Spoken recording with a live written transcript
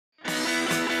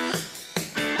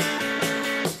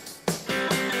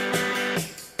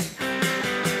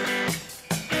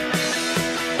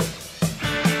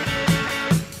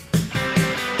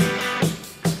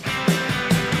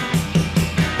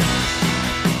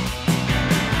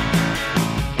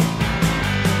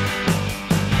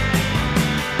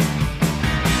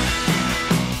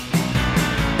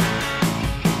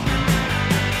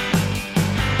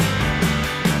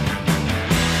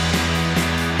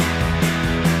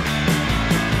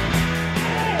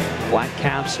Black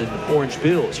caps and orange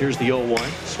bills. Here's the 0-1.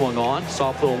 Swung on.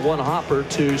 Soft little one-hopper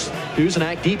to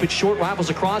Duzenak. Deep and short. Rivals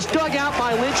across. Dug out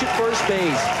by Lynch at first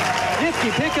base.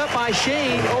 Nifty pickup by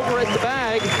Shane over at the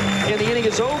bag. And the inning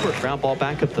is over. Ground ball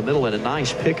back up the middle and a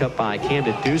nice pickup by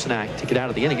Camden Duzenak to get out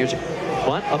of the inning. Here's a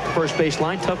bunt up the first base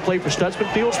line. Tough play for Stutzman.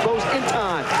 Fields throws in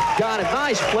time. Got it.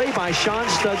 Nice play by Sean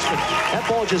Stutzman. That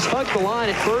ball just hugged the line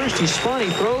at first. He spun. He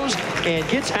throws and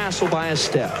gets hassled by a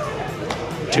step.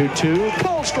 2-2,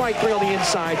 called strike 3 on the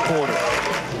inside corner.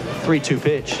 3-2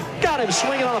 pitch. Got him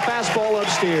swinging on a fastball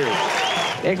upstairs.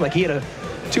 Acted like he had a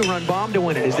 2-run bomb to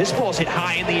win it as this ball's hit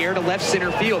high in the air to left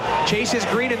center field. Chases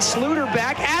Green and Sluter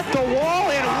back at the wall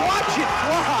and watch it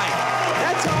fly.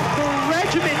 That's off the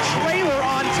regiment trailer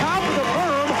on top of the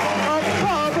berm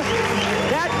above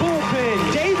that bullpen.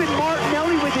 David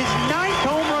Martinelli with his 9th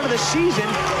home run of the season,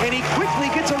 and he quickly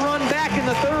gets a run back in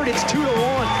the 3rd. It's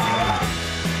 2-1.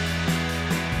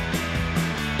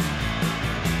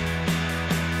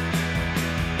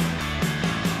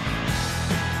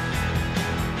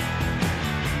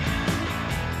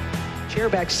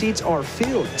 Chairback seats are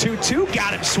filled. 2-2,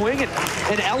 got him swinging.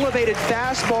 An elevated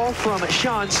fastball from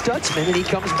Sean Stutzman, and he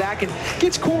comes back and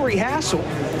gets Corey Hassel.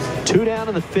 2 down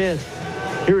in the 5th.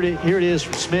 Here it is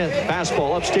from Smith.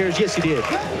 Fastball upstairs. Yes, he did.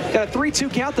 Got a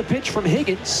 3-2 count. The pitch from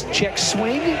Higgins. Check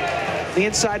swing. The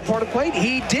inside part of the plate.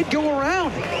 He did go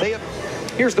around.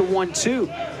 Here's the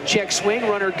 1-2. Check swing.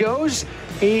 Runner goes.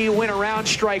 He went around.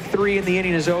 Strike 3, and the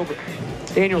inning is over.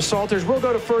 Daniel Salters will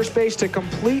go to first base to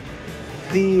complete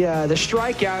the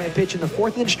strikeout and pitch in the 4th,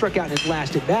 and then struck out in his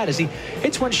last at bat as he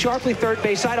hits one sharply third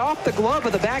base side off the glove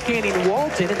of the backhanding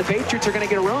Walton, and the Patriots are going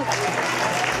to get a run.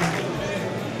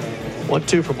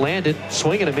 1-2 from Landon.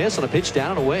 Swing and a miss on a pitch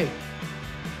down and away.